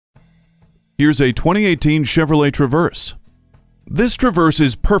Here's a 2018 Chevrolet Traverse. This Traverse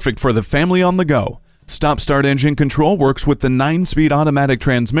is perfect for the family on the go. Stop-start engine control works with the 9-speed automatic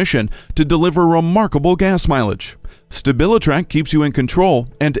transmission to deliver remarkable gas mileage. StabiliTrak keeps you in control,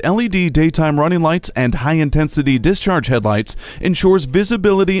 and LED daytime running lights and high-intensity discharge headlights ensures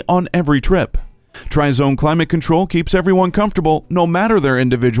visibility on every trip. Tri-Zone climate control keeps everyone comfortable no matter their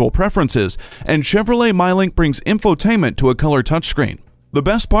individual preferences, and Chevrolet MyLink brings infotainment to a color touchscreen. The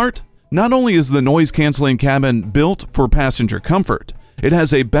best part? Not only is the noise-canceling cabin built for passenger comfort, it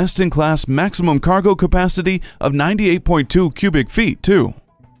has a best-in-class maximum cargo capacity of 98.2 cubic feet, too.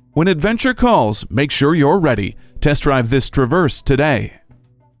 When adventure calls, make sure you're ready. Test drive this Traverse today.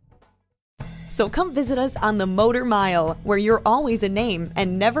 So come visit us on the Motor Mile, where you're always a name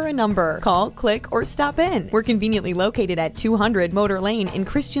and never a number. Call, click, or stop in. We're conveniently located at 200 Motor Lane in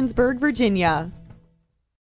Christiansburg, Virginia.